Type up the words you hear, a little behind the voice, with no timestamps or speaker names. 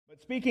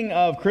But speaking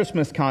of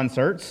Christmas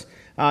concerts,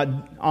 we're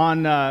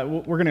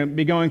going to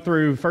be going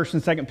through 1st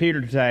and 2nd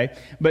Peter today.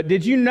 But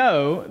did you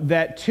know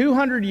that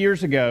 200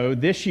 years ago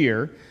this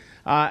year,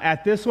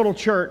 at this little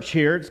church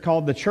here, it's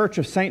called the Church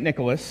of St.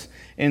 Nicholas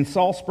in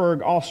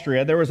Salzburg,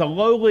 Austria, there was a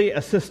lowly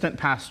assistant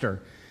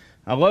pastor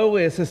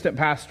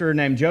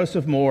named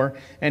Joseph Moore,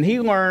 and he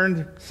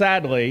learned,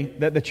 sadly,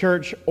 that the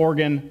church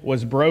organ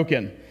was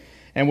broken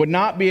and would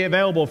not be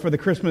available for the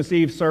Christmas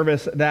Eve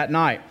service that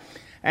night.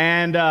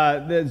 And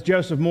there's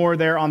Joseph Moore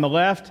there on the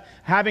left,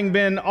 having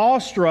been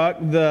awestruck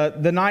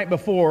the night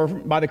before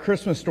by the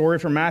Christmas story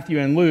from Matthew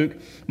and Luke.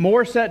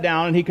 Moore sat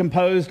down and he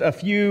composed a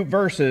few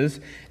verses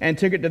and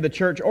took it to the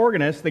church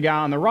organist, the guy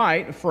on the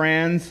right,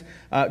 Franz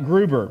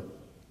Gruber.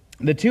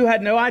 The two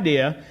had no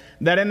idea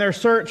that in their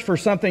search for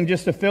something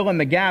just to fill in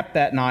the gap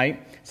that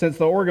night, since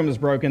the organ was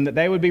broken, that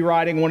they would be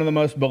writing one of the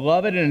most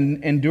beloved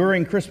and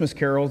enduring Christmas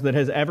carols that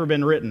has ever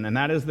been written, and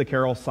that is the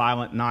carol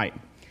Silent Night.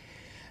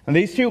 And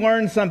these two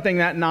learned something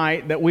that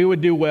night that we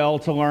would do well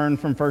to learn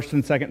from 1st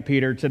and 2nd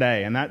Peter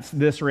today, and that's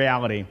this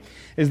reality,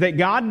 is that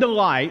God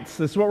delights,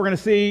 this is what we're going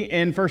to see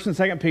in 1st and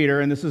 2nd Peter,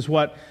 and this is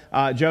what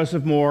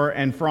Joseph Moore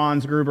and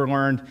Franz Gruber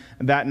learned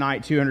that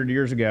night 200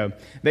 years ago,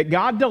 that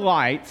God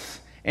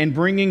delights in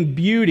bringing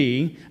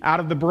beauty out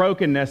of the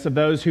brokenness of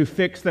those who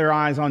fix their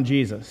eyes on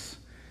Jesus.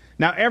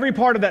 Now, every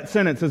part of that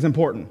sentence is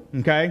important,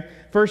 okay?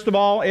 First of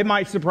all, it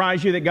might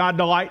surprise you that God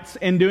delights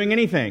in doing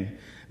anything.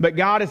 But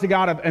God is a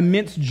God of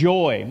immense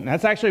joy. And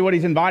that's actually what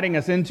He's inviting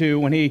us into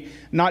when He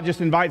not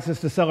just invites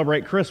us to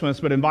celebrate Christmas,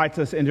 but invites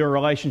us into a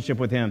relationship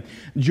with Him.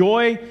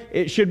 Joy,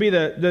 it should be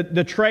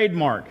the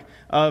trademark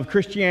of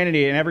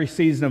Christianity in every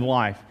season of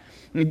life.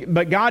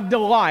 But God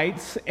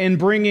delights in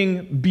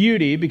bringing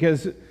beauty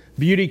because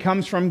beauty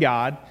comes from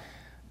God.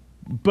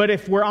 But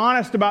if we're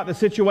honest about the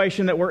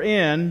situation that we're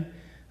in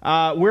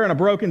a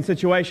broken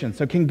situation.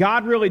 So can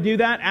God really do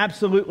that?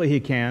 Absolutely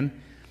He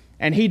can.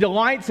 And He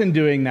delights in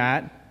doing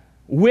that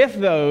with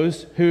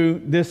those who,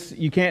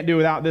 you can't do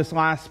without this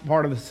last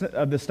part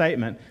of the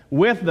statement,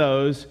 with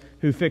those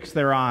who fix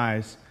their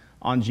eyes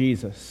on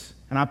Jesus.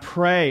 And I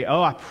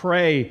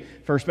pray,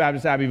 First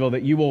Baptist Abbeville,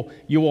 that you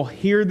will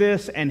hear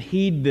this and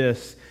heed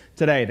this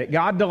today, that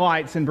God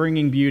delights in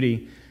bringing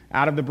beauty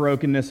out of the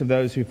brokenness of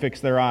those who fix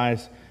their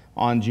eyes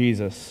on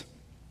Jesus.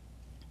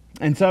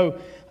 And so,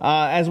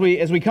 as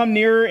we come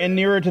nearer and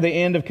nearer to the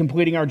end of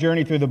completing our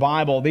journey through the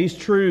Bible, these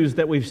truths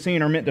that we've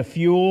seen are meant to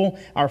fuel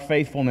our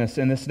faithfulness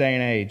in this day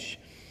and age.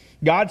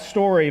 God's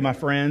story, my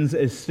friends,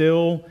 is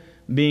still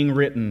being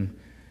written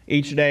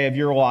each day of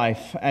your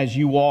life as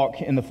you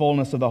walk in the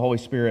fullness of the Holy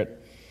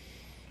Spirit.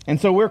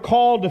 And so we're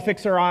called to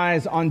fix our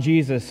eyes on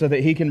Jesus so that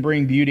He can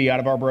bring beauty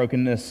out of our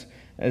brokenness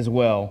as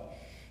well.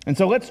 And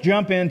so let's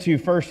jump into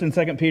 1st and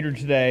 2nd Peter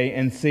today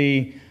and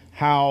see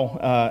how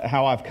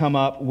I've come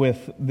up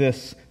with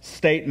this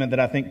statement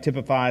that I think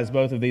typifies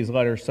both of these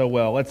letters so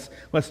well.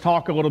 Let's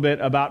talk a little bit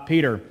about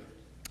Peter.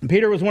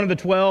 Peter was one of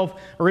the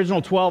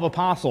original 12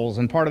 apostles,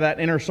 and part of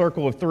that inner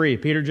circle of 3.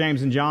 Peter,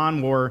 James, and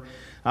John were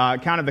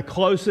kind of the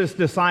closest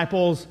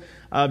disciples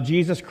of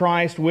Jesus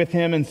Christ with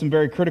Him in some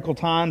very critical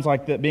times,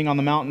 like being on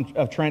the mountain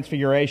of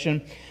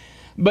transfiguration.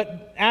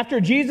 But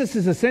after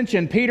Jesus'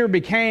 ascension, Peter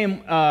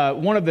became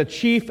one of the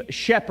chief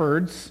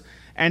shepherds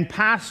and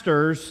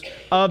pastors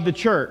of the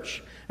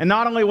church. And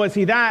not only was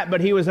he that,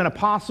 but he was an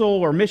apostle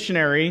or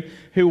missionary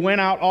who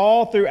went out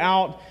all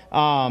throughout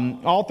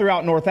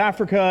North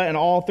Africa and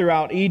all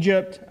throughout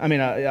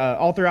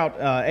all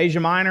throughout Asia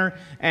Minor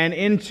and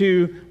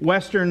into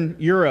Western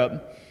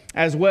Europe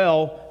as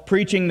well,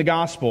 preaching the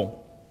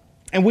gospel.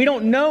 And we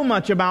don't know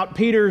much about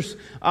Peter's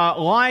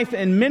life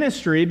and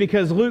ministry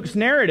because Luke's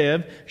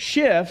narrative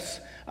shifts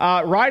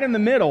right in the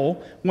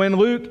middle. When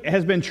Luke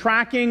has been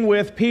tracking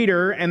with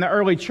Peter and the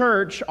early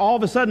church, all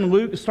of a sudden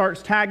Luke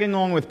starts tagging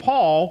along with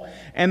Paul,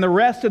 and the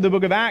rest of the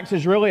book of Acts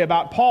is really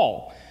about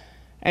Paul.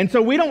 And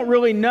so we don't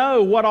really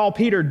know what all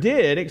Peter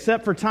did,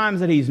 except for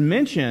times that he's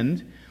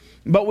mentioned,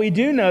 but we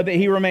do know that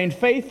he remained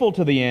faithful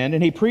to the end,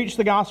 and he preached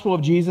the gospel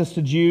of Jesus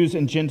to Jews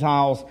and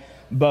Gentiles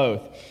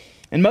both.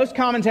 And most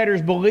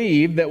commentators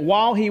believe that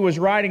while he was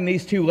writing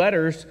these two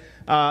letters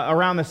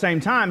around the same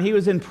time, he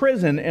was in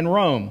prison in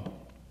Rome,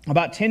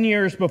 about 10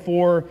 years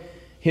before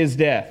his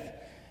death.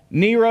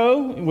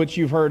 Nero, which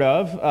you've heard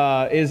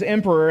of, is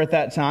emperor at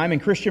that time,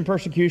 and Christian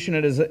persecution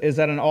is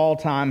at an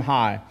all-time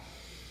high.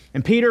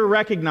 And Peter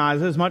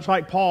recognizes, much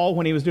like Paul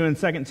when he was doing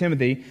 2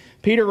 Timothy,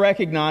 Peter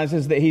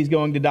recognizes that he's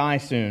going to die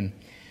soon.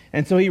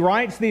 And so he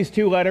writes these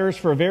two letters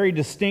for very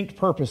distinct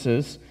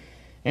purposes,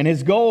 and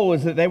his goal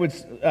is that they would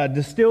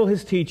distill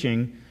his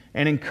teaching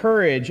and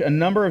encourage a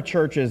number of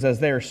churches as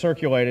they are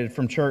circulated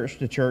from church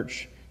to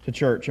church to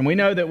church. And we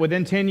know that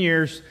within 10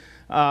 years,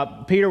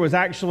 Peter was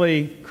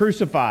actually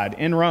crucified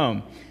in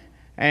Rome.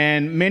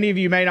 And many of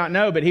you may not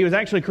know, but he was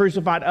actually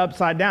crucified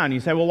upside down. You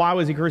say, well, why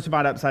was he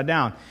crucified upside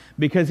down?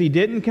 Because he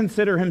didn't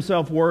consider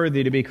himself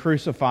worthy to be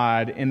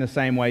crucified in the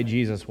same way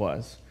Jesus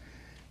was.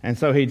 And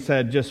so he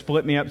said, just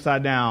flip me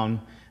upside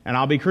down and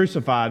I'll be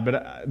crucified,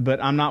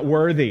 but I'm not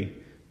worthy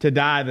to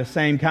die the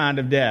same kind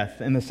of death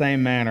in the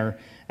same manner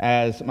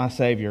as my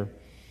Savior.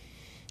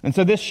 And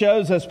so this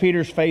shows us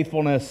Peter's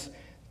faithfulness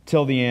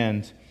till the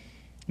end.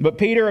 But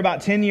Peter,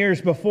 about 10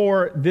 years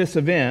before this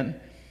event,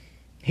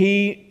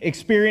 he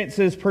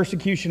experiences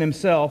persecution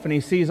himself, and he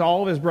sees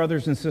all of his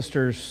brothers and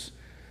sisters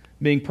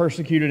being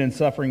persecuted and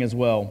suffering as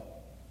well.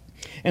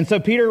 And so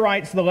Peter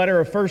writes the letter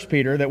of 1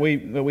 Peter that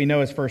we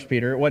know as 1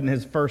 Peter. It wasn't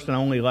his first and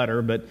only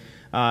letter, but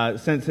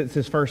since it's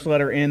his first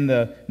letter in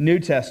the New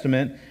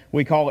Testament,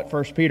 we call it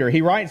 1 Peter.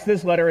 He writes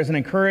this letter as an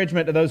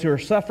encouragement to those who are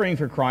suffering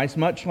for Christ,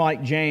 much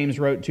like James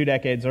wrote 2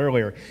 decades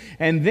earlier.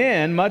 And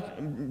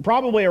then,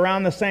 probably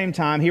around the same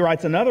time, he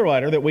writes another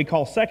letter that we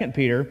call 2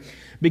 Peter,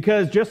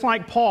 because just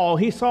like Paul,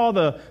 he saw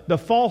the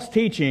false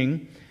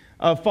teaching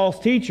of false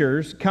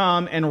teachers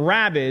come and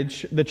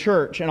ravage the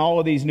church and all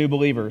of these new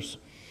believers.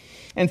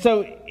 And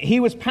so he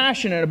was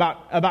passionate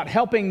about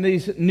helping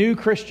these new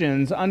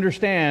Christians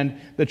understand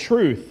the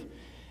truth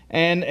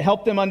and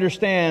help them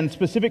understand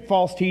specific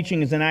false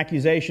teachings and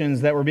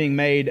accusations that were being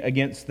made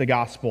against the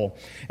gospel.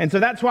 And so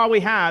that's why we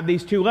have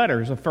these 2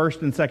 letters of 1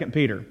 and 2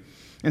 Peter.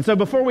 And so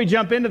before we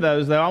jump into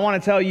those, though, I want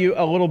to tell you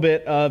a little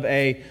bit of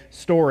a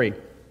story.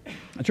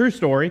 A true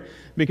story,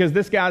 because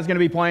this guy's going to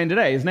be playing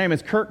today. His name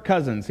is Kirk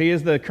Cousins. He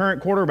is the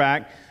current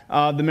quarterback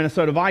of the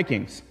Minnesota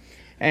Vikings.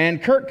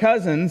 And Kirk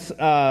Cousins,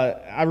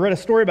 I read a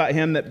story about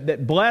him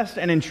that blessed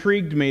and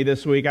intrigued me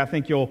this week. I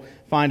think you'll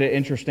find it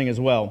interesting as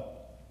well.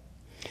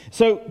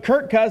 So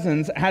Kirk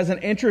Cousins has an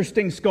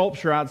interesting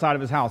sculpture outside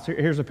of his house.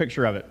 Here's a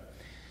picture of it.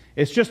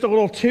 It's just a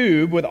little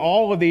tube with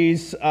all of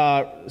these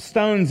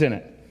stones in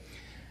it.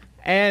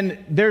 And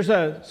there's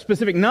a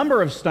specific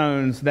number of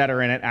stones that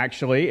are in it,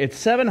 actually. It's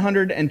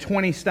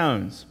 720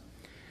 stones.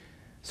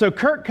 So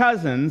Kirk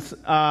Cousins,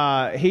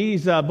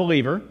 he's a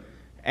believer.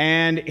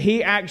 And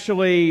he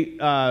actually,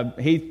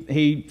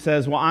 he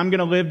says, well, I'm going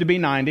to live to be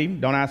 90.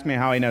 Don't ask me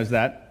how he knows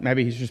that.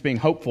 Maybe he's just being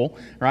hopeful,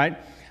 right?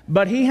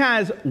 But he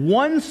has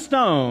 1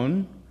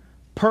 stone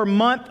per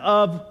month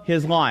of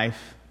his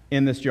life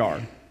in this jar.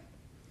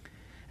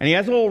 And he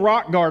has a little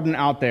rock garden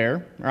out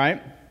there,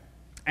 right?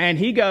 And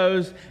he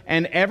goes,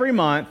 and every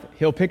month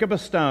he'll pick up a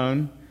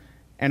stone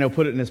and he'll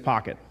put it in his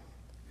pocket.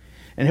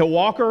 And he'll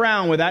walk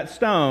around with that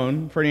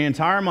stone for the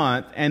entire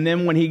month. And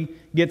then when he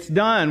gets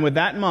done with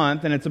that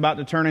month and it's about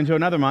to turn into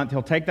another month,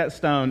 he'll take that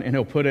stone and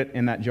he'll put it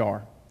in that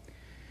jar.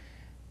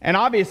 And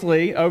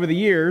obviously, over the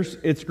years,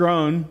 it's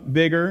grown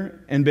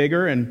bigger and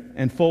bigger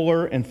and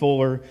fuller and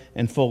fuller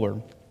and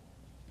fuller.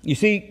 You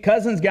see,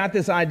 Cousins got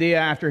this idea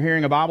after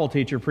hearing a Bible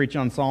teacher preach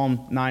on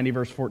Psalm 90,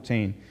 verse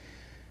 14,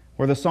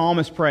 where the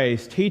psalmist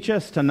prays, "Teach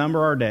us to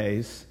number our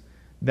days,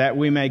 that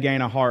we may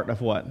gain a heart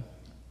of" what?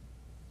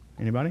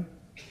 Anybody?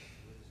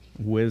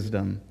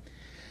 Wisdom.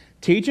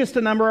 Teach us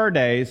to number our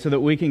days so that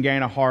we can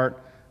gain a heart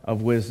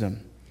of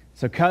wisdom.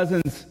 So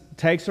Cousins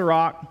takes a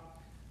rock,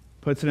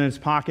 puts it in his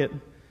pocket,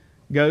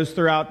 goes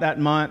throughout that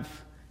month,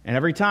 and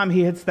every time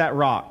he hits that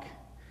rock,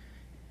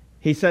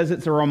 he says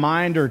it's a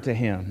reminder to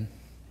him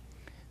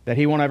that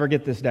he won't ever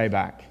get this day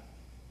back.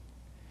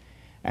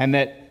 And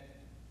that,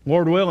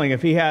 Lord willing,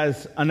 if he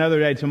has another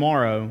day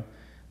tomorrow,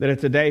 that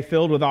it's a day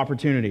filled with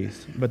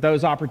opportunities, but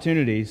those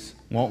opportunities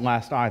won't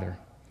last either.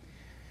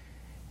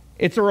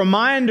 It's a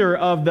reminder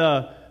of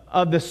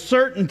the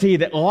certainty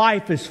that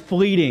life is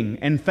fleeting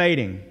and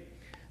fading,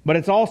 but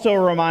it's also a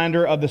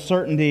reminder of the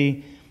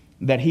certainty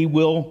that he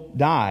will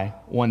die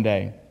one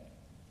day.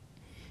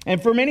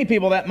 And for many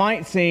people, that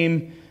might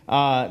seem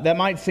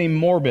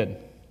morbid.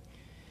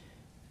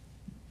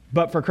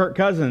 But for Kirk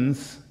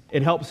Cousins,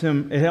 it helps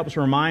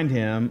remind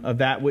him of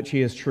that which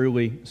he is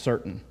truly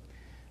certain.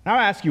 Now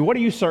I ask you, what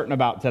are you certain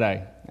about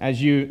today as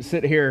you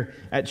sit here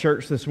at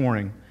church this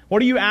morning?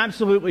 What are you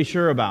absolutely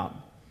sure about?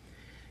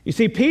 You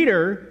see,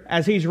 Peter,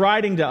 as he's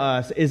writing to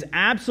us, is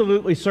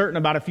absolutely certain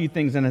about a few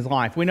things in his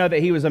life. We know that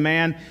he was a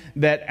man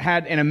that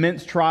had an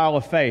immense trial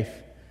of faith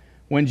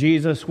when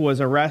Jesus was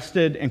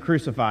arrested and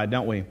crucified,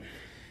 don't we?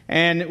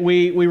 And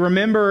we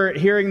remember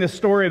hearing this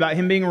story about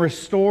him being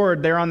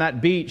restored there on that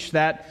beach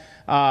that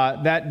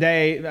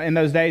day, in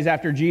those days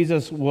after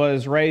Jesus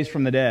was raised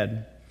from the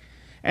dead.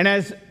 And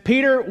as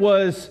Peter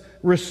was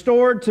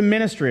restored to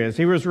ministry, as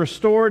he was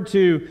restored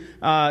to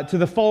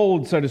the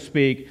fold, so to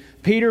speak,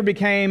 Peter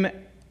became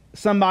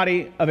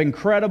somebody of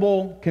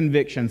incredible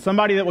conviction,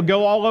 somebody that would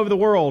go all over the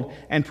world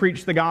and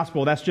preach the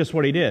gospel. That's just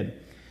what he did.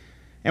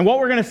 And what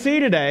we're going to see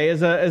today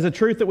is a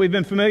truth that we've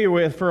been familiar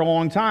with for a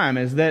long time,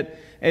 is that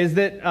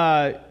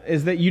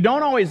you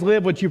don't always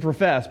live what you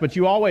profess, but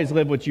you always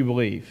live what you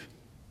believe.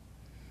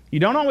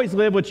 You don't always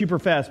live what you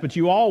profess, but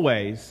you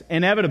always,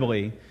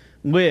 inevitably,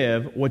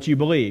 live what you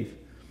believe.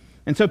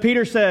 And so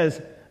Peter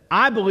says,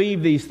 I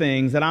believe these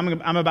things that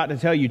I'm about to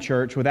tell you,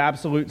 church, with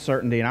absolute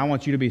certainty, and I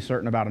want you to be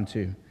certain about them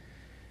too.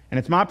 And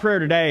it's my prayer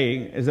today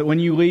is that when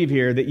you leave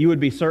here, that you would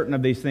be certain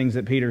of these things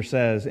that Peter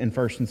says in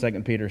 1 and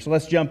 2 Peter. So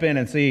let's jump in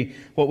and see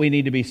what we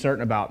need to be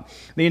certain about.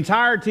 The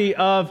entirety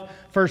of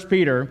 1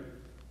 Peter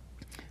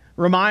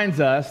reminds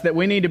us that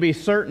we need to be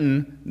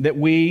certain that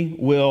we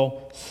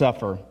will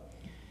suffer.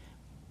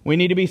 We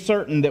need to be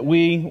certain that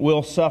we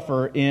will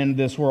suffer in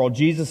this world.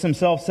 Jesus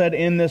himself said,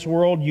 in this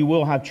world you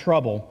will have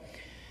trouble.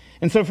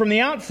 And so from the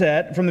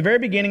outset, from the very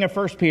beginning of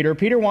 1 Peter,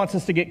 Peter wants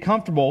us to get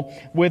comfortable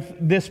with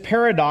this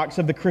paradox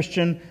of the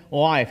Christian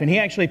life. And he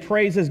actually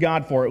praises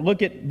God for it.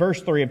 Look at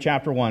verse 3 of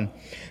chapter 1.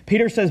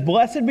 Peter says,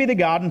 "Blessed be the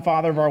God and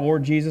Father of our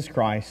Lord Jesus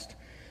Christ.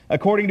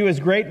 According to his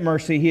great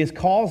mercy, he has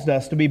caused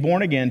us to be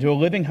born again to a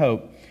living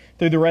hope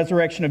through the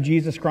resurrection of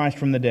Jesus Christ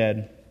from the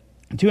dead,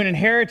 to an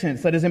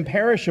inheritance that is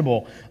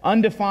imperishable,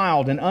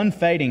 undefiled, and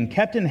unfading,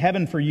 kept in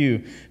heaven for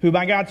you, who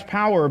by God's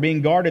power are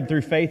being guarded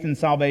through faith and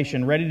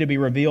salvation, ready to be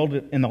revealed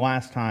in the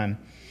last time.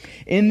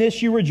 In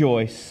this you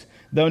rejoice,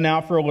 though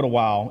now for a little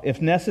while.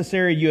 If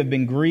necessary, you have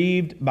been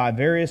grieved by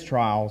various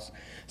trials,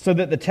 so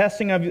that the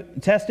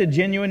tested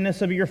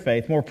genuineness of your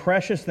faith, more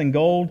precious than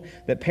gold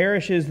that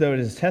perishes though it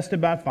is tested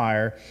by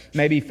fire,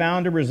 may be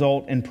found to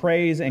result in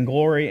praise and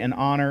glory and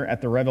honor at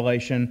the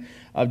revelation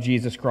of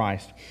Jesus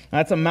Christ." Now,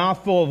 that's a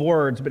mouthful of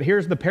words, but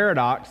here's the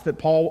paradox that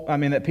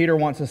Peter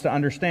wants us to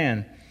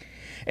understand.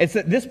 It's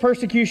that this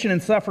persecution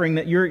and suffering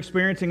that you're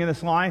experiencing in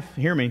this life,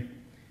 hear me,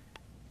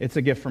 it's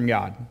a gift from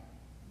God.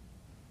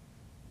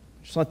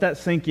 Just let that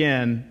sink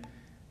in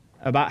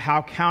about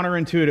how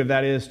counterintuitive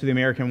that is to the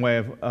American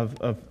way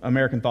of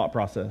American thought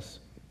process.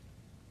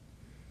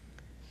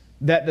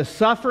 That the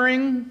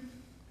suffering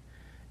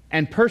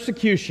and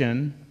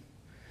persecution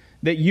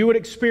that you would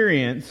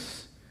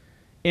experience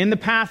in the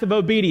path of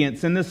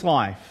obedience in this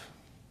life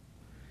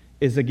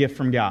is a gift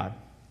from God.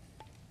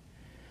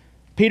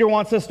 Peter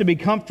wants us to be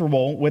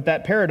comfortable with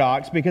that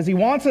paradox because he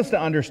wants us to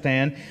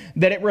understand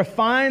that it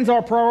refines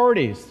our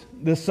priorities,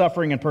 this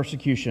suffering and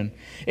persecution.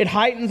 It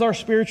heightens our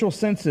spiritual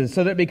senses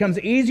so that it becomes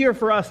easier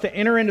for us to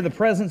enter into the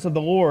presence of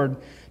the Lord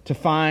to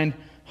find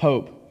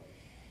hope.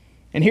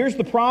 And here's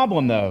the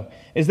problem, though,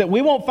 is that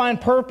we won't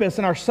find purpose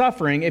in our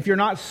suffering if you're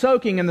not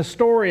soaking in the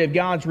story of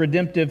God's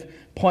redemptive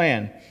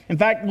plan. In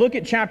fact, look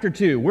at chapter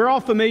 2. We're all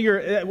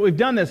familiar. We've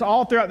done this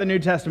all throughout the New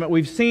Testament.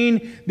 We've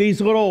seen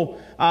these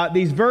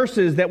these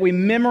verses that we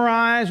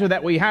memorize or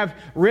that we have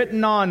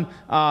written on,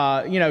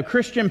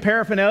 Christian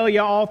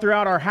paraphernalia all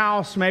throughout our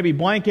house, maybe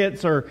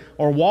blankets or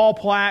wall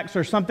plaques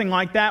or something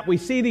like that. We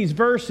see these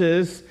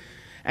verses,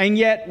 and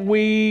yet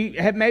we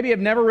have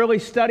never really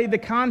studied the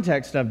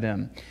context of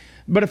them.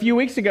 But a few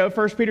weeks ago,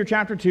 1 Peter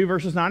chapter 2,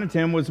 verses 9 and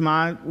 10 was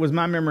my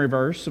memory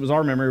verse. It was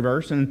our memory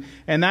verse. And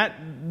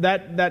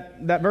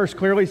that verse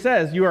clearly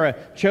says, "You are a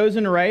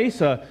chosen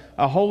race, a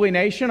holy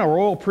nation, a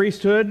royal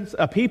priesthood,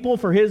 a people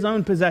for his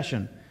own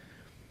possession,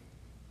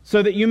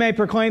 so that you may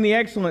proclaim the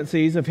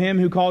excellencies of him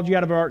who called you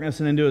out of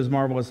darkness and into his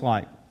marvelous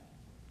light."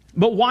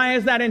 But why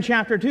is that in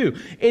chapter 2?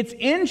 It's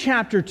in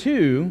chapter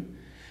 2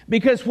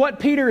 because what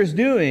Peter is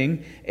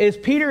doing is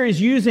Peter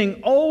is using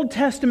Old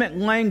Testament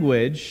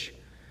language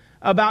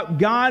about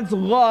God's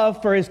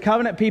love for his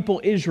covenant people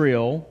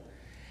Israel,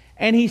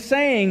 and he's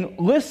saying,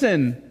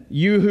 listen,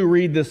 you who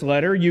read this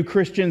letter, you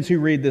Christians who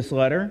read this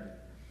letter,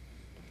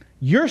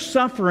 your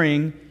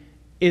suffering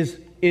is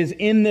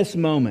in this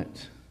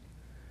moment,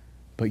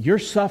 but your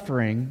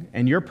suffering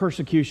and your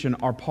persecution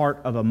are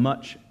part of a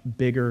much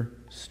bigger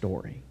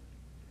story.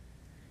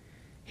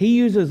 He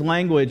uses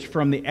language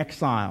from the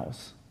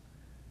exiles,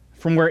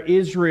 from where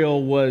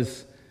Israel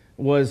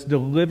was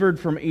delivered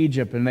from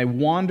Egypt and they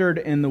wandered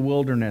in the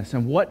wilderness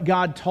and what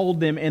God told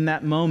them in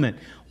that moment.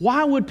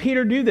 Why would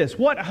Peter do this?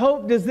 What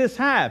hope does this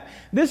have?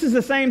 This is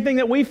the same thing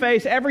that we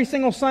face every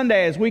single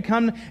Sunday as we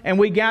come and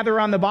we gather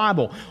around the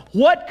Bible.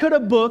 What could a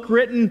book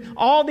written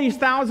all these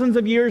thousands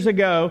of years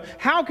ago,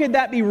 how could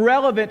that be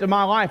relevant to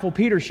my life? Well,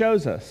 Peter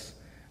shows us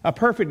a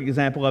perfect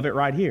example of it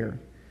right here.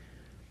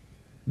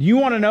 Do you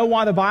want to know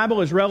why the Bible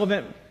is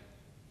relevant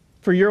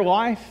for your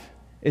life?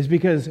 It's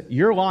because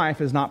your life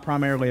is not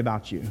primarily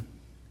about you.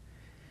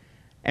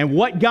 And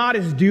what God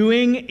is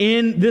doing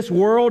in this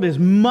world is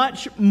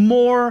much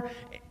more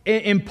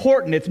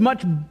important. It's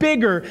much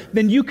bigger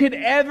than you could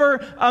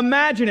ever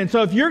imagine. And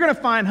so if you're going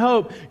to find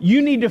hope,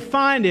 you need to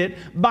find it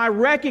by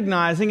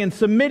recognizing and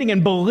submitting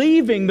and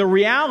believing the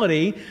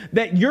reality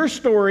that your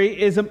story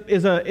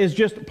is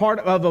just part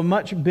of a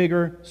much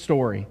bigger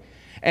story.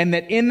 And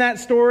that in that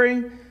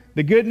story,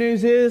 the good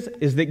news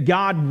is that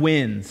God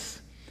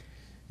wins.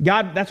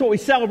 God, that's what we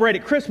celebrate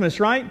at Christmas,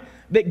 right?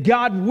 That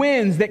God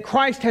wins, that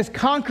Christ has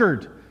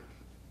conquered.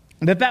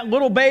 That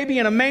little baby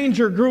in a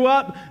manger grew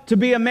up to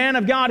be a man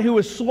of God who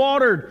was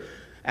slaughtered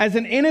as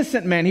an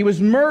innocent man. He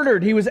was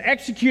murdered, he was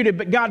executed,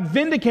 but God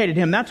vindicated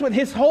him. That's what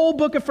his whole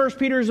book of 1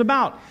 Peter is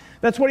about.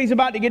 That's what he's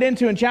about to get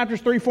into in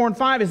chapters 3, 4, and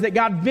 5, is that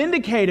God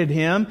vindicated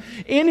him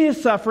in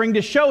his suffering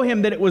to show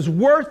him that it was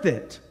worth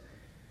it.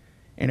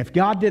 And if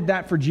God did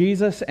that for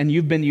Jesus and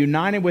you've been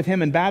united with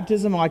him in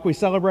baptism like we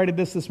celebrated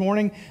this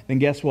morning, then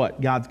guess what?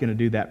 God's going to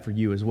do that for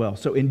you as well.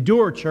 So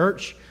endure,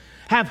 church.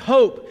 Have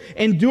hope.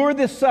 Endure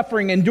this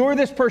suffering. Endure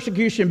this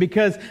persecution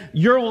because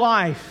your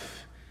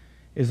life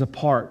is a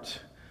part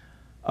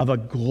of a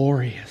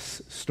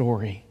glorious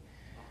story.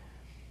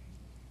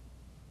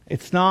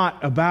 It's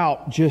not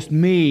about just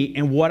me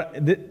and what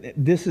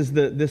this is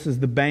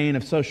the bane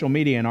of social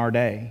media in our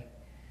day.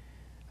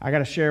 I got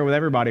to share with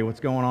everybody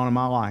what's going on in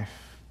my life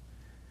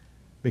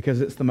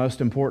because it's the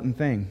most important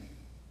thing.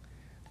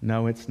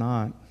 No, it's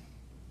not.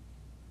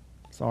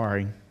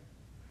 Sorry.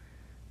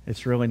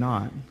 It's really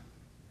not.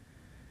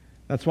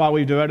 That's why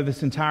we've devoted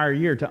this entire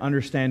year to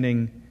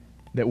understanding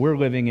that we're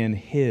living in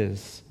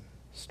His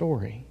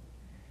story.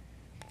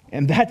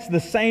 And that's the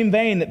same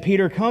vein that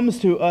Peter comes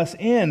to us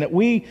in, that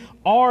we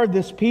are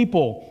this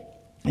people.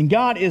 And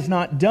God is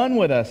not done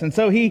with us. And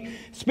so he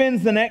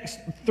spends the next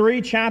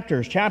 3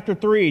 chapters, chapter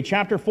 3,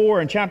 chapter 4,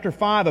 and chapter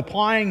 5,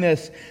 applying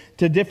this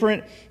to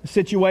different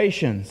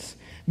situations.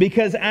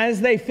 Because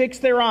as they fix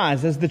their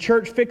eyes, as the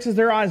church fixes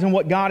their eyes on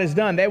what God has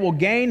done, they will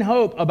gain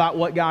hope about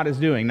what God is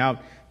doing. Now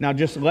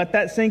just let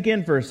that sink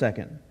in for a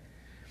second.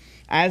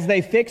 As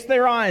they fix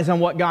their eyes on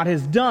what God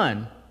has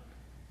done,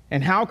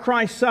 and how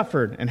Christ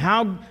suffered, and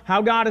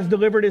how God has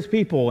delivered His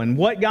people, and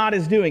what God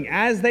is doing,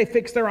 as they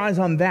fix their eyes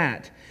on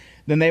that,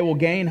 then they will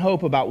gain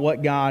hope about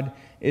what God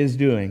is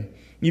doing.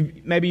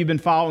 Maybe you've been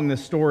following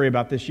this story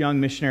about this young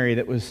missionary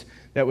that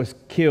was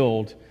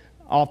killed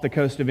off the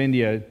coast of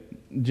India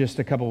just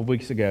a couple of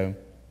weeks ago.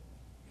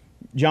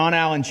 John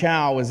Allen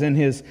Chow was in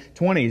his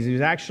 20s. He was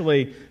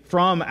actually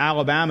from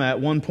Alabama at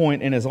one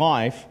point in his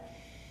life.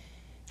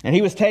 And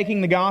he was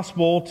taking the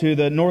gospel to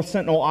the North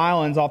Sentinel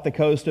Islands off the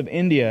coast of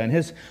India. And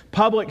his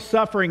public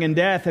suffering and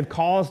death have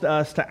caused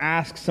us to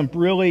ask some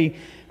really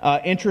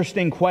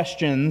interesting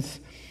questions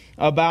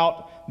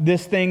about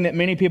this thing that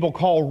many people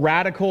call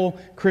radical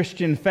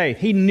Christian faith.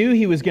 He knew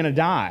he was going to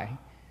die,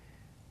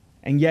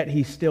 and yet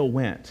he still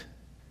went.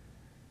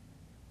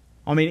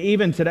 I mean,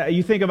 even today,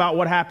 you think about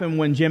what happened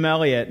when Jim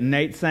Elliott and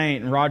Nate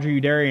Saint and Roger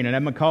Udarian and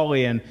Ed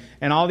McCauley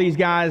and all these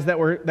guys that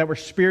were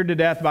speared to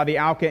death by the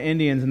Auca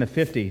Indians in the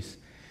 50s.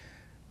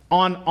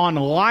 On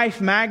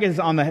Life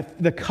magazine, on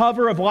the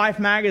cover of Life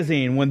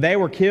magazine, when they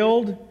were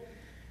killed,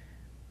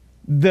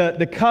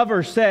 the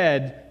cover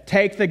said,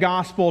 "Take the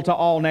gospel to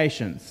all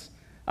nations."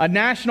 A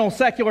national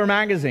secular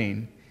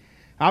magazine.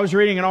 I was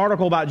reading an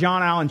article about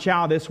John Allen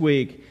Chow this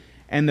week,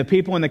 and the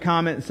people in the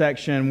comment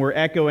section were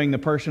echoing the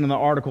person in the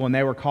article, and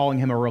they were calling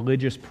him a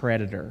religious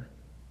predator.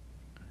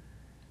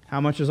 How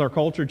much has our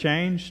culture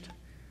changed?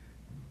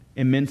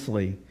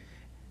 Immensely.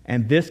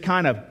 And this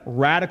kind of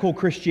radical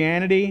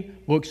Christianity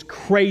looks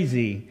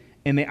crazy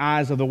in the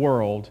eyes of the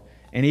world,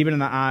 and even in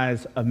the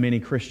eyes of many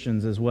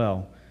Christians as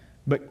well.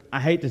 But I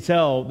hate to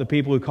tell the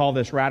people who call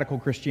this radical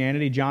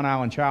Christianity, John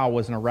Allen Chow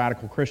wasn't a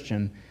radical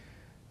Christian.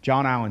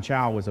 John Allen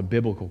Chow was a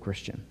biblical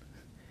Christian.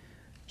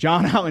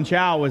 John Allen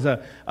Chow was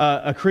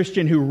a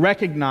Christian who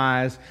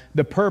recognized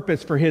the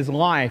purpose for his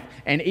life.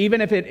 And even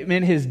if it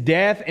meant his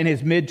death in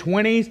his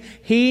mid-20s,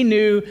 he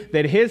knew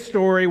that his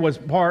story was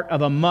part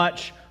of a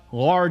much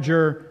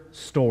larger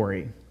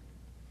story.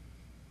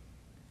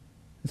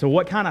 So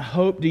what kind of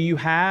hope do you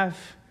have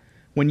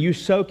when you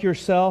soak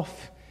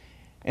yourself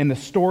in the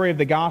story of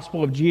the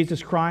gospel of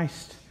Jesus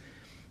Christ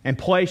and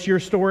place your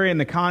story in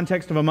the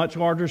context of a much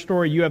larger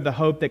story? You have the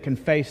hope that can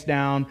face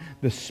down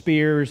the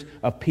spears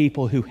of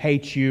people who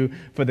hate you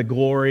for the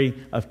glory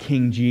of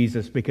King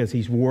Jesus, because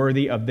He's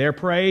worthy of their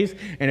praise.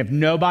 And if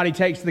nobody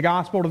takes the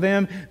gospel to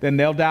them, then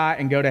they'll die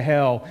and go to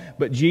hell.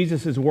 But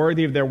Jesus is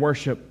worthy of their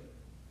worship.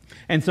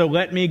 And so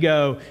let me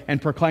go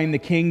and proclaim the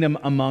kingdom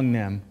among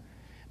them.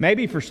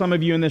 Maybe for some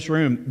of you in this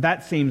room,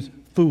 that seems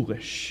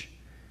foolish.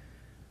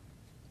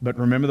 But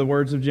remember the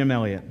words of Jim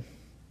Elliott.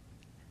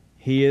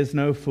 He is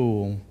no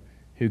fool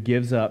who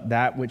gives up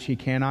that which he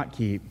cannot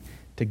keep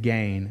to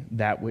gain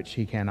that which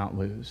he cannot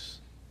lose.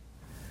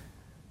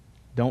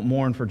 Don't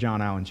mourn for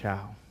John Allen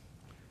Chow.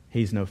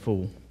 He's no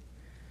fool.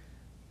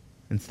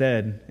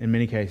 Instead, in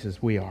many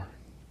cases, we are.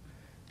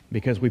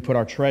 Because we put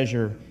our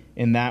treasure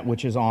in that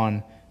which is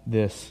on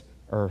this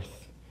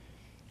earth.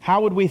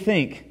 How would we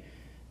think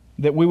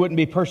that we wouldn't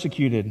be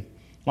persecuted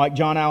like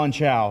John Allen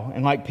Chow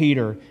and like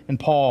Peter and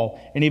Paul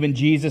and even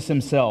Jesus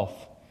Himself?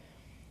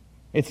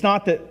 It's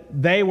not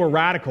that they were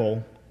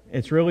radical.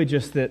 It's really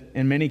just that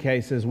in many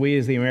cases we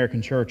as the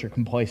American church are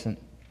complacent.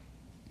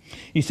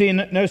 You see,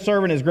 no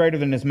servant is greater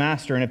than his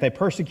master, and if they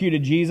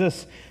persecuted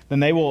Jesus, then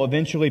they will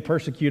eventually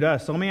persecute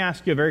us. So let me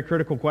ask you a very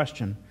critical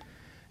question.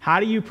 How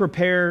do you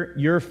prepare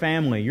your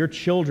family, your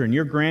children,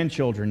 your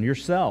grandchildren,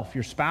 yourself,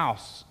 your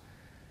spouse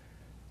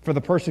for the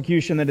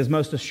persecution that is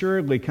most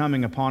assuredly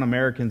coming upon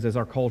Americans as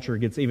our culture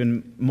gets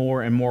even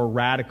more and more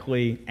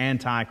radically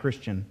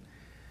anti-Christian?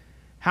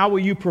 How will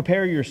you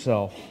prepare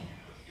yourself?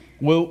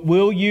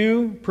 Will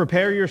you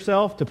prepare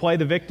yourself to play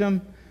the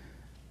victim?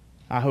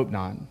 I hope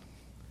not.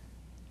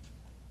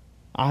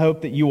 I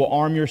hope that you will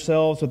arm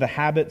yourselves with the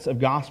habits of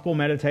gospel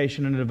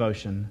meditation and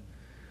devotion,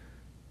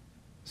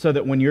 so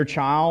that when your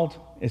child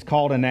is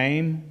called a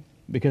name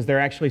because they're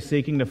actually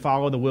seeking to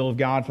follow the will of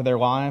God for their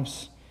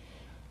lives,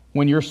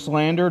 when you're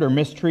slandered or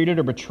mistreated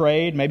or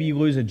betrayed, maybe you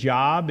lose a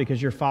job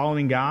because you're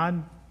following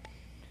God,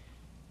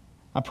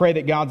 I pray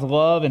that God's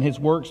love and His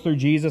works through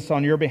Jesus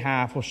on your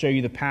behalf will show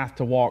you the path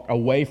to walk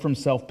away from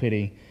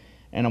self-pity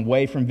and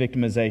away from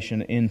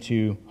victimization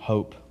into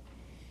hope.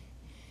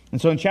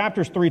 And so in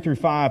chapters 3 through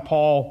 5,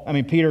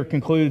 Peter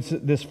concludes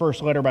this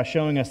first letter by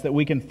showing us that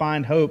we can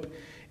find hope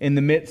in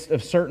the midst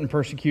of certain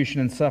persecution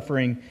and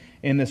suffering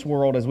in this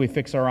world as we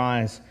fix our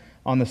eyes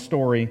on the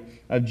story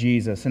of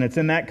Jesus. And it's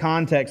in that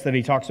context that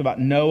he talks about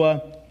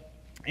Noah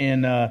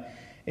in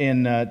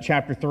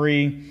chapter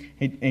 3.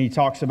 He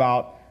talks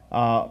about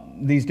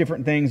these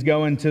different things.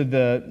 Go into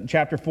the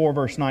chapter 4,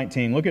 verse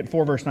 19. Look at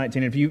 4, verse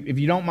 19. If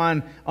you don't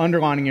mind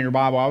underlining in your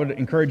Bible, I would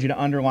encourage you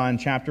to underline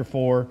chapter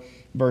 4,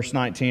 verse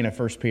 19 of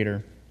 1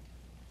 Peter.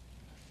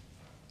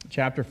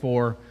 Chapter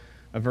 4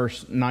 of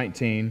verse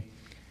 19.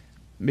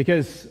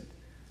 Because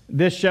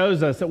this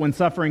shows us that when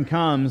suffering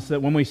comes,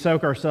 that when we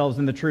soak ourselves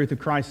in the truth of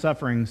Christ's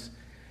sufferings,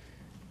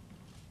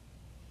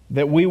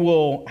 that we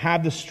will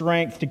have the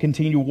strength to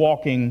continue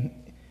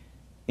walking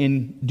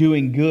in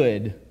doing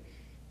good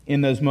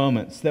in those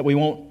moments, that we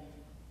won't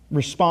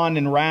respond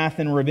in wrath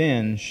and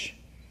revenge.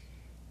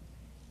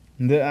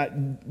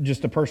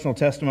 Just a personal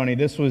testimony,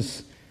 this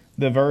was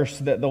the verse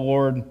that the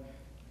Lord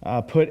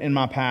put in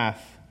my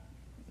path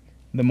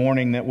the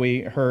morning that we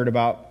heard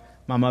about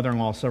my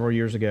mother-in-law several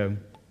years ago,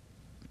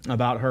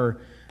 about her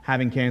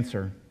having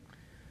cancer.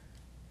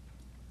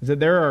 Is that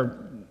there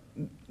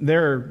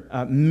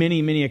are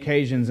many, many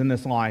occasions in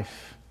this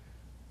life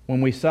when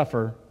we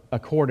suffer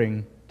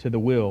according to the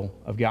will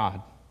of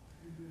God.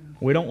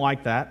 We don't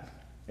like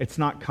that. It's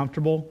not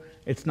comfortable.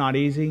 It's not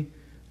easy,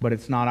 but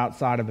it's not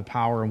outside of the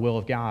power and will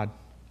of God.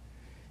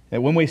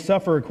 That when we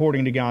suffer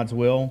according to God's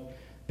will,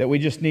 that we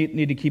just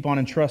need to keep on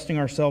entrusting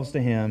ourselves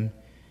to Him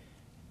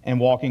and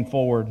walking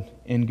forward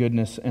in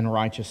goodness and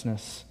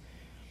righteousness.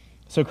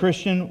 So,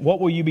 Christian,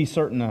 what will you be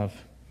certain of?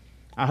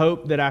 I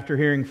hope that after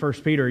hearing 1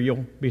 Peter,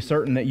 you'll be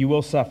certain that you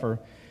will suffer,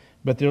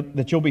 but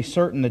that you'll be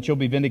certain that you'll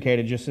be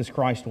vindicated just as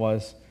Christ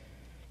was.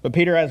 But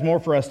Peter has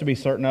more for us to be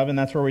certain of, and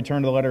that's where we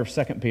turn to the letter of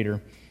 2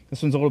 Peter.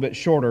 This one's a little bit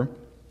shorter.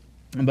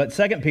 But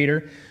 2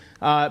 Peter,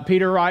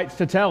 Peter writes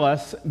to tell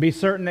us, be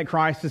certain that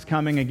Christ is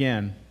coming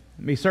again.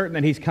 Be certain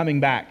that He's coming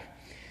back.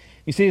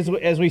 You see,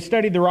 as we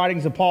studied the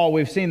writings of Paul,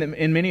 we've seen that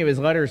in many of his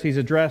letters, he's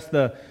addressed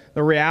the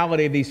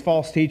reality of these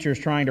false teachers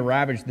trying to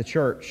ravage the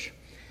church.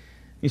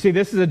 You see,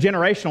 this is a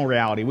generational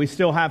reality. We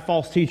still have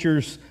false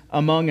teachers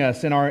among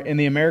us in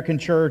the American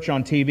church,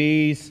 on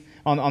TVs,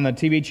 on the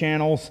TV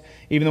channels,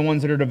 even the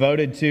ones that are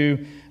devoted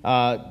to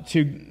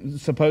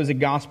supposed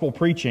gospel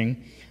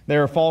preaching.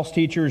 There are false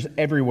teachers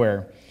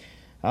everywhere.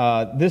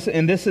 This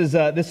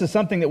is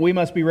something that we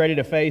must be ready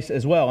to face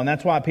as well, and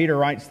that's why Peter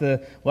writes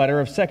the letter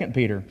of 2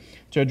 Peter,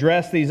 to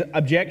address these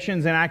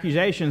objections and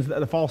accusations that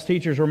the false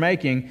teachers were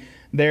making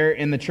there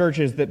in the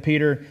churches that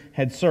Peter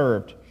had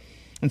served.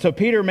 And so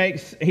Peter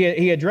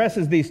he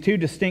addresses these two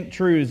distinct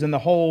truths in the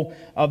whole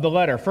of the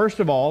letter.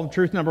 First of all,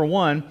 truth number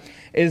one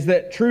is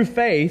that true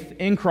faith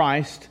in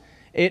Christ,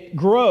 it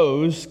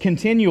grows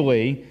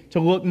continually to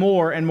look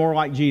more and more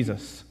like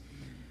Jesus.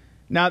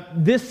 Now,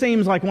 this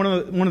seems like one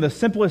of the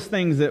simplest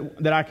things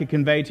that I could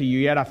convey to you,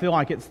 yet I feel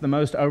like it's the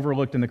most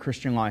overlooked in the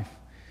Christian life.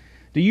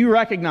 Do you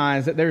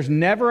recognize that there's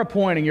never a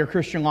point in your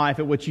Christian life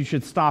at which you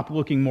should stop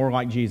looking more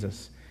like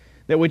Jesus,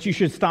 at which you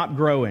should stop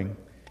growing?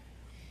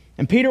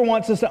 And Peter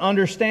wants us to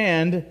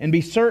understand and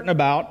be certain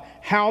about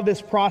how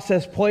this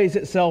process plays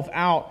itself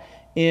out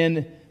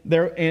in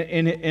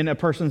a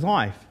person's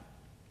life.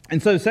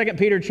 And so 2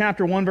 Peter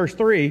chapter 1, verse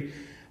 3,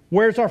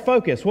 where's our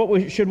focus?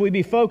 What should we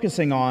be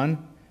focusing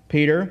on,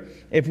 Peter,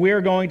 if we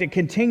are going to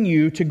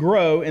continue to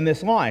grow in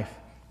this life?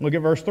 Look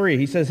at verse 3.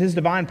 He says, His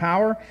divine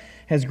power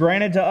has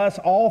granted to us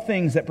all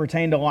things that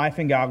pertain to life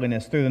and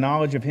godliness through the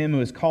knowledge of Him who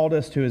has called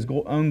us to His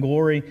own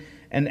glory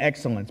and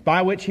excellence,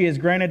 by which He has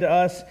granted to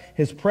us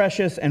His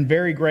precious and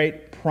very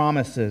great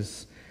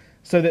promises,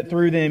 so that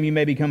through them you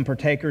may become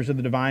partakers of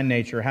the divine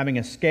nature, having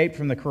escaped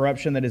from the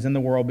corruption that is in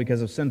the world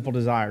because of sinful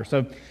desire.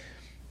 So,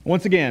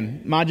 once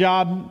again, my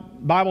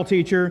job, Bible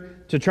teacher,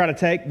 to try to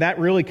take that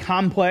really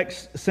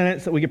complex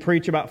sentence that we could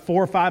preach about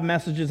 4 or 5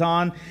 messages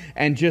on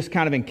and just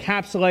kind of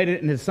encapsulate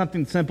it into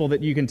something simple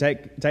that you can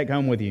take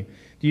home with you.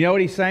 Do you know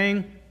what he's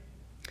saying?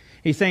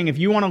 He's saying if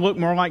you want to look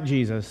more like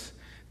Jesus,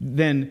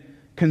 then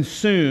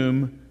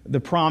consume the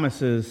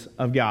promises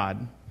of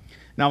God.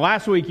 Now,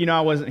 last week,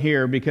 I wasn't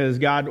here because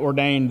God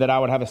ordained that I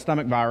would have a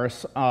stomach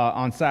virus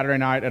on Saturday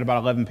night at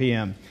about 11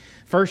 p.m.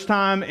 First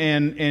time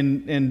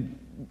in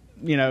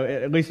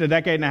at least a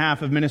decade and a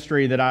half of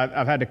ministry that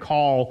I've had to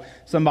call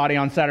somebody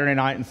on Saturday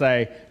night and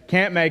say,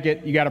 can't make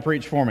it, you got to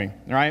preach for me,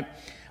 right?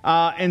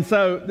 And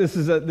so this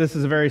is a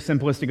very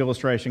simplistic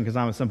illustration because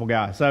I'm a simple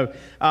guy. So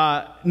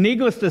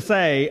needless to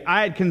say,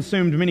 I had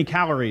consumed many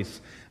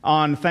calories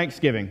on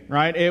Thanksgiving,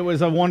 right? It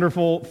was a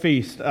wonderful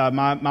feast.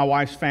 My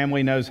wife's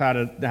family knows how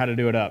to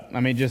do it up.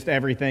 I mean, just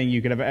everything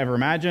you could have ever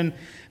imagined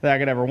that I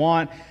could ever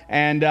want.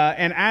 And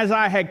as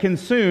I had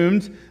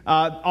consumed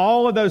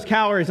all of those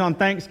calories on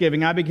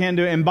Thanksgiving, I began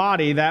to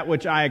embody that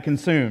which I had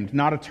consumed.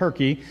 Not a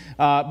turkey,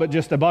 but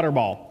just a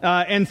butterball.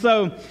 And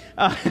so,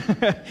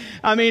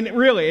 I mean,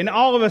 really, and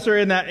all of us are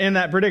in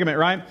that predicament,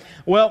 right?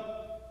 Well,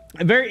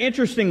 very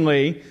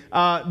interestingly,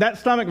 that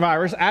stomach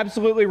virus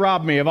absolutely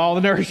robbed me of all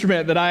the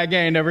nourishment that I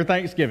gained over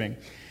Thanksgiving.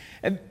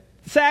 And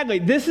sadly,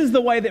 this is the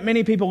way that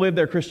many people live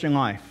their Christian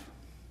life.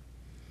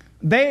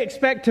 They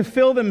expect to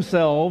fill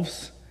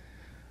themselves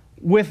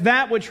with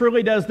that which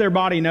really does their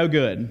body no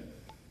good.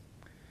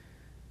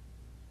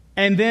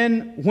 And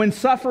then when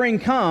suffering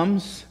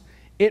comes,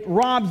 it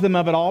robs them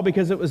of it all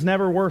because it was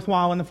never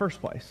worthwhile in the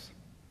first place.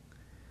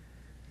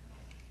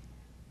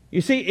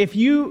 You see, if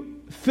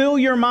you fill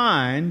your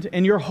mind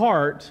and your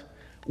heart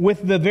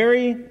with the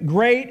very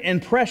great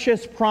and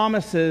precious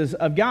promises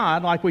of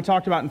God, like we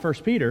talked about in 1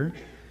 Peter,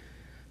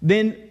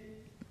 then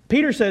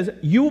Peter says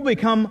you will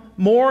become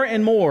more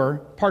and more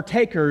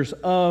partakers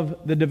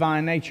of the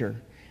divine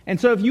nature. And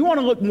so if you want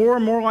to look more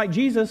and more like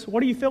Jesus,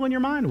 what are you filling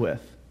your mind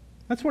with?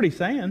 That's what he's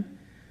saying.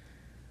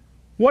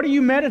 What are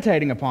you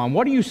meditating upon?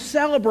 What are you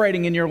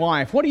celebrating in your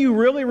life? What are you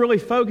really, really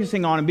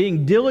focusing on and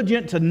being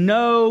diligent to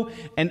know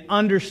and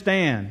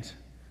understand?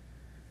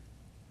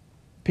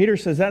 Peter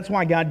says that's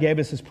why God gave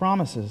us his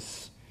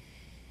promises.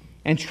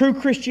 And true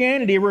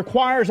Christianity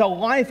requires a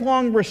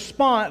lifelong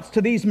response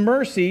to these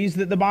mercies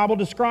that the Bible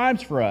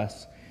describes for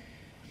us.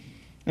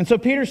 And so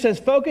Peter says,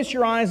 focus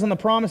your eyes on the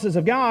promises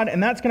of God,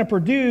 and that's going to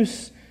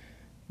produce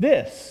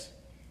this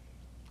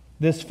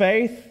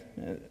faith,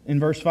 in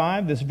verse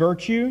 5, this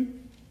virtue,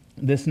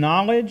 this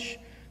knowledge,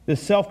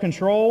 this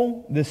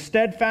self-control, this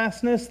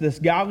steadfastness, this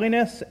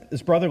godliness,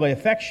 this brotherly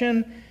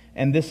affection,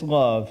 and this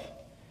love.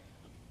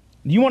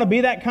 Do you want to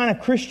be that kind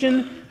of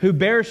Christian who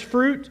bears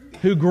fruit,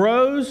 who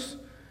grows,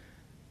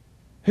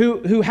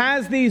 who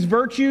has these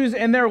virtues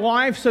in their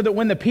life so that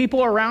when the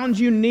people around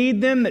you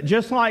need them, that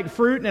just like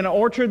fruit in an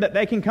orchard, that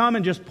they can come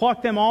and just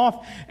pluck them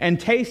off and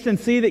taste and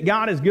see that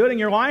God is good in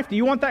your life? Do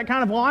you want that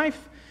kind of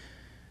life?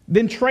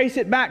 Then trace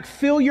it back.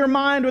 Fill your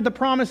mind with the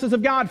promises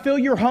of God. Fill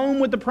your home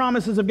with the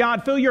promises of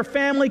God. Fill your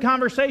family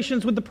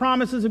conversations with the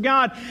promises of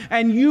God.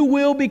 And you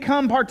will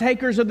become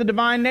partakers of the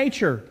divine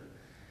nature.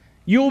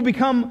 You will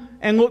become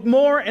and look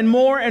more and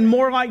more and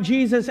more like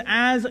Jesus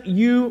as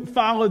you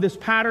follow this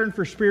pattern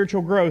for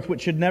spiritual growth,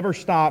 which should never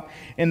stop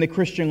in the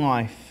Christian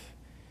life.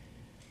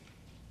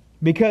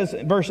 Because,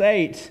 verse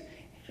 8,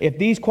 if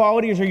these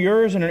qualities are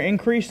yours and are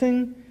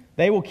increasing,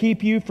 they will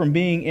keep you from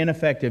being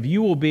ineffective.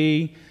 You will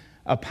be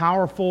a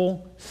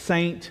powerful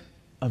saint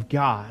of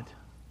God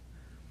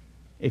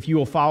if you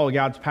will follow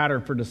God's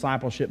pattern for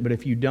discipleship. But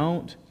if you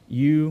don't,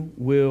 you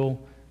will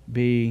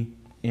be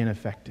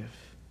ineffective.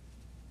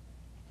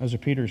 Those are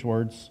Peter's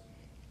words.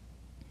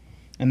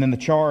 And then the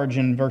charge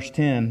in verse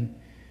 10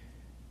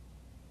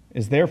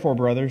 is, therefore,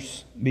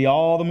 brothers, be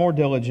all the more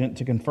diligent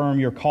to confirm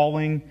your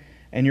calling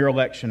and your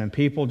election. And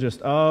people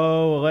just,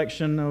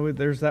 election,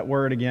 there's that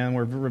word again.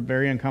 We're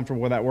very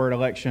uncomfortable with that word,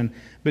 election.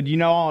 But you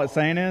know all it's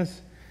saying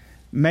is,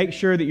 make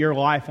sure that your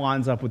life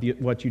lines up with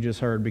what you just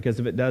heard, because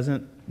if it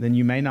doesn't, then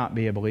you may not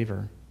be a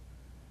believer.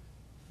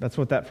 That's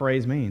what that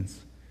phrase means.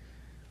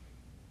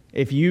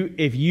 If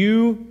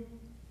you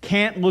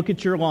can't look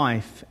at your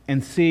life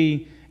and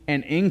see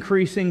an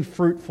increasing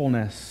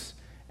fruitfulness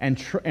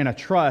and a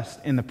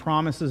trust in the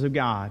promises of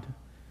God,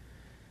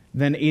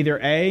 then either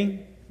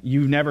A,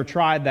 you've never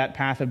tried that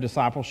path of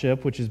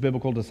discipleship, which is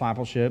biblical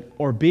discipleship,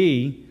 or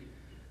B,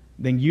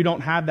 then you don't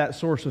have that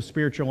source of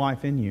spiritual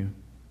life in you.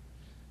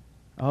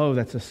 Oh,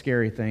 that's a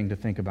scary thing to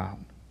think about.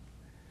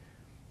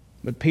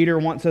 But Peter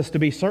wants us to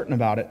be certain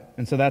about it,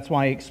 and so that's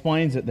why he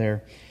explains it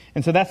there.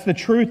 And so that's the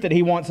truth that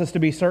he wants us to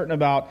be certain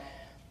about,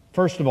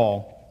 first of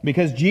all,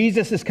 because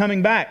Jesus is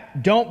coming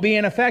back. Don't be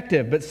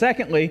ineffective. But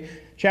secondly,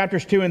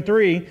 chapters 2 and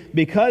 3,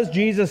 because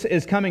Jesus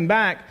is coming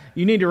back,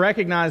 you need to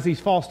recognize these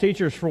false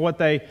teachers for what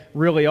they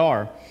really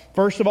are.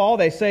 First of all,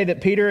 they say that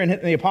Peter and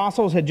the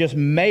apostles had just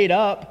made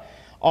up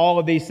all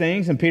of these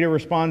things, and Peter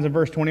responds in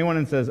verse 21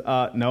 and says,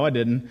 no, I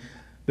didn't.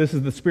 This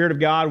is the Spirit of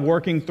God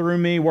working through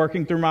me,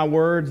 working through my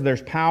words.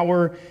 There's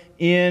power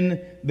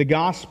in the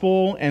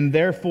gospel, and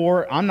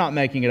therefore, I'm not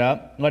making it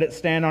up. Let it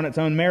stand on its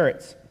own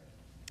merits.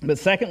 But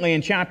secondly,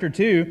 in chapter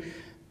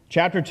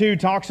 2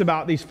 talks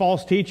about these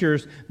false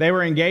teachers. They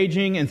were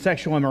engaging in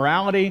sexual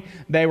immorality.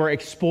 They were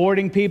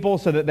exploiting people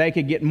so that they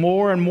could get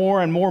more and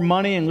more and more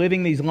money and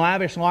living these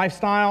lavish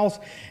lifestyles.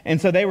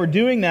 And so they were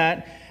doing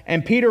that.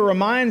 And Peter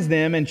reminds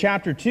them in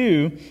chapter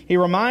 2, he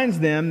reminds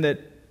them that,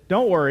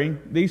 don't worry,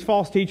 these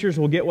false teachers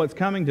will get what's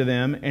coming to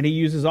them. And he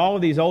uses all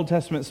of these Old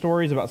Testament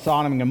stories about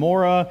Sodom and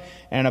Gomorrah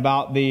and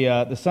about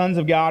the sons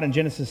of God in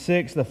Genesis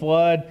 6, the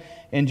flood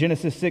in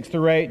Genesis 6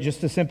 through 8,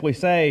 just to simply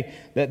say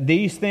that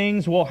these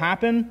things will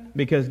happen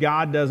because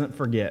God doesn't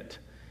forget.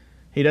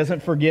 He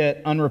doesn't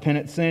forget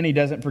unrepentant sin. He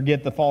doesn't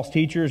forget the false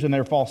teachers and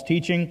their false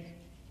teaching.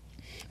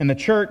 And the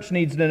church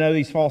needs to know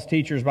these false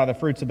teachers by the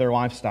fruits of their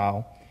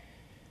lifestyle.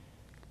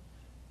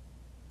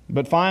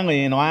 But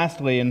finally and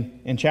lastly,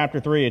 in chapter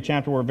 3, a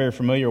chapter we're very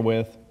familiar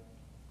with,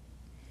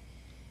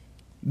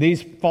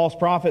 these false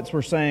prophets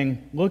were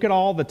saying, look at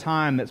all the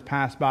time that's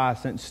passed by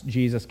since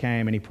Jesus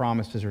came and he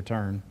promised his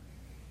return.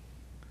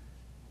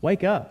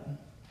 Wake up.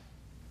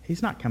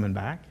 He's not coming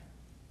back.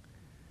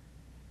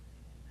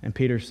 And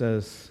Peter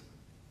says,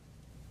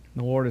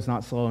 the Lord is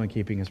not slow in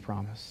keeping his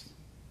promise,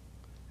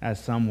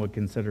 as some would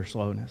consider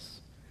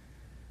slowness.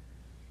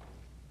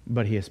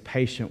 But he is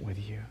patient with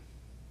you,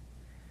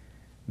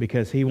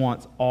 because he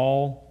wants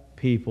all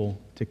people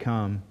to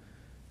come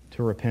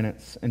to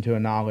repentance and to a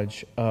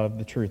knowledge of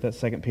the truth. That's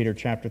 2 Peter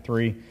chapter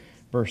 3,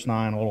 verse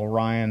 9, a little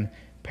Ryan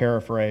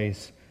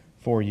paraphrase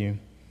for you.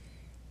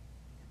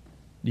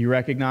 Do you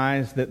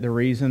recognize that the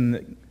reason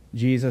that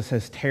Jesus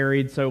has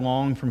tarried so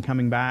long from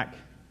coming back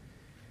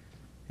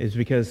is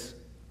because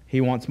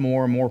he wants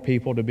more and more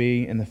people to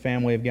be in the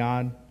family of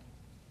God?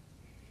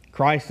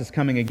 Christ is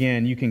coming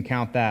again. You can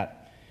count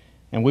that.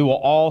 And we will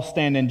all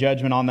stand in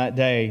judgment on that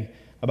day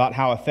about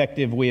how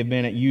effective we have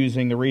been at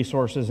using the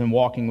resources and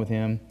walking with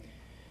him.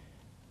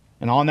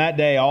 And on that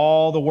day,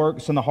 all the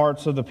works and the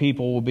hearts of the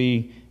people will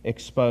be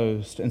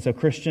exposed. And so,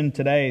 Christian,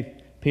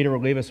 today, Peter will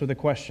leave us with a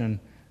question.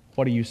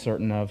 What are you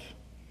certain of?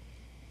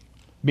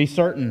 Be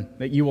certain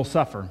that you will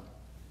suffer.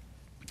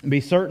 Be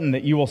certain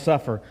that you will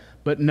suffer,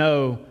 but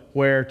know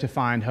where to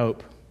find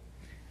hope.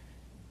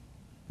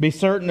 Be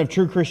certain of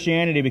true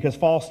Christianity, because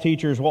false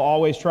teachers will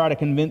always try to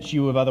convince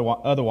you of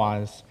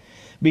otherwise.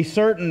 Be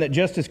certain that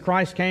just as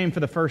Christ came for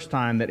the first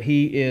time, that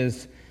he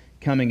is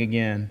coming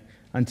again.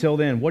 Until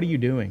then, what are you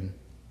doing?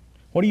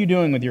 What are you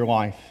doing with your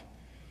life?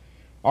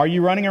 Are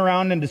you running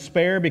around in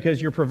despair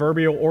because your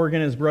proverbial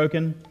organ is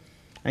broken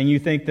and you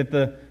think that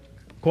the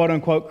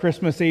quote-unquote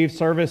Christmas Eve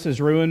service is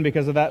ruined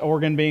because of that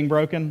organ being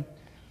broken?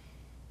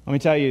 Let me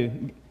tell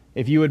you,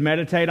 if you would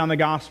meditate on the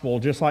gospel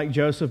just like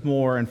Joseph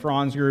Moore and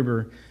Franz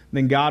Gruber,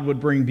 then God would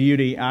bring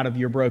beauty out of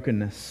your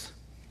brokenness.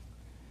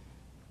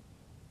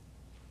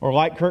 Or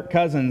like Kirk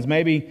Cousins,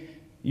 maybe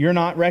you're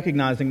not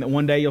recognizing that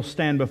one day you'll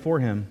stand before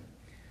him,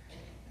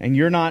 and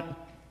you're not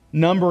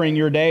numbering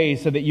your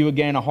days so that you would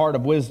gain a heart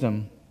of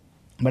wisdom.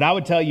 But I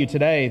would tell you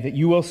today that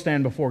you will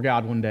stand before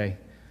God one day.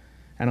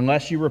 And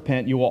unless you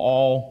repent, you will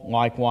all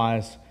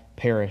likewise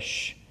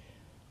perish.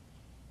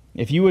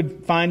 If you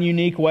would find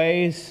unique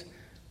ways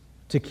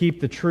to keep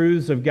the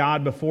truths of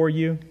God before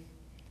you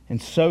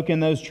and soak in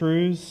those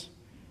truths,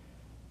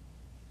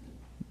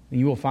 then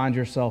you will find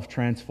yourself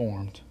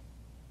transformed.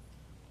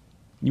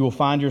 You will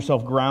find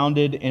yourself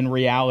grounded in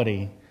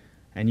reality,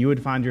 and you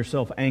would find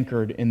yourself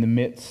anchored in the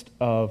midst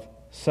of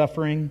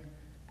suffering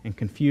and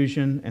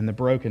confusion and the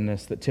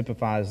brokenness that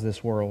typifies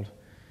this world.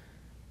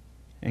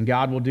 And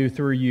God will do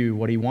through you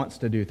what he wants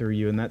to do through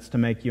you, and that's to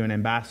make you an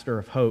ambassador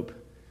of hope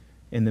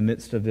in the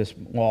midst of this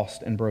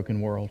lost and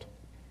broken world.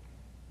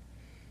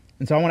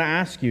 And so I want to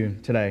ask you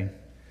today,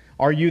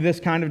 are you this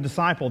kind of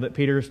disciple that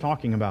Peter is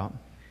talking about?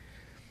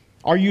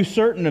 Are you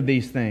certain of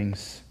these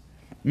things?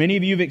 Many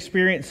of you have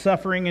experienced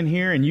suffering in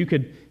here, and you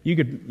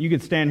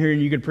could stand here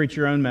and you could preach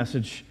your own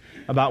message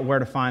about where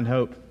to find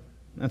hope.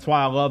 That's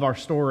why I love our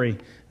story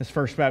as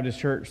First Baptist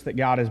Church, that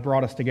God has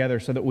brought us together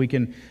so that we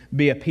can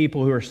be a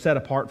people who are set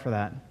apart for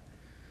that.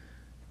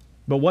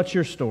 But what's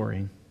your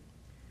story?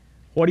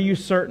 What are you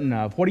certain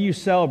of? What are you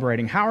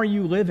celebrating? How are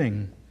you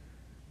living?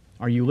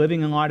 Are you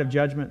living in light of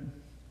judgment?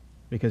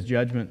 Because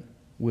judgment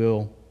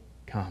will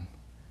come.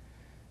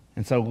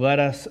 And so let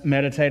us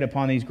meditate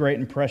upon these great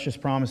and precious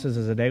promises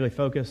as a daily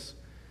focus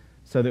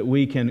so that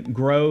we can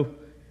grow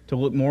to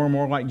look more and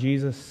more like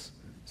Jesus,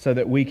 so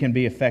that we can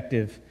be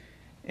effective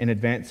in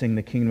advancing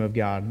the kingdom of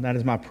God. And that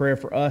is my prayer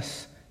for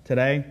us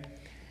today.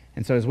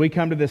 And so as we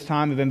come to this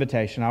time of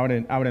invitation,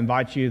 I would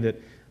invite you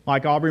that,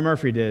 like Aubrey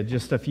Murphy did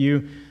just a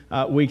few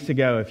weeks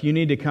ago, if you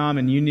need to come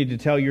and you need to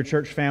tell your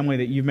church family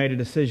that you've made a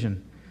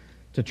decision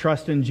to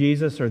trust in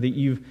Jesus, or that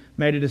you've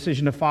made a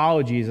decision to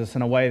follow Jesus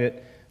in a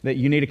way that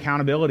you need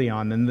accountability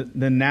on,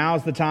 then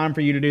now's the time for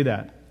you to do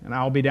that. And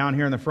I'll be down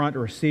here in the front to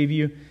receive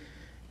you.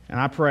 And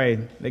I pray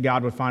that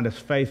God would find us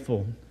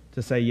faithful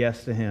to say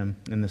yes to him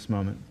in this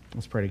moment.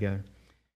 Let's pray together.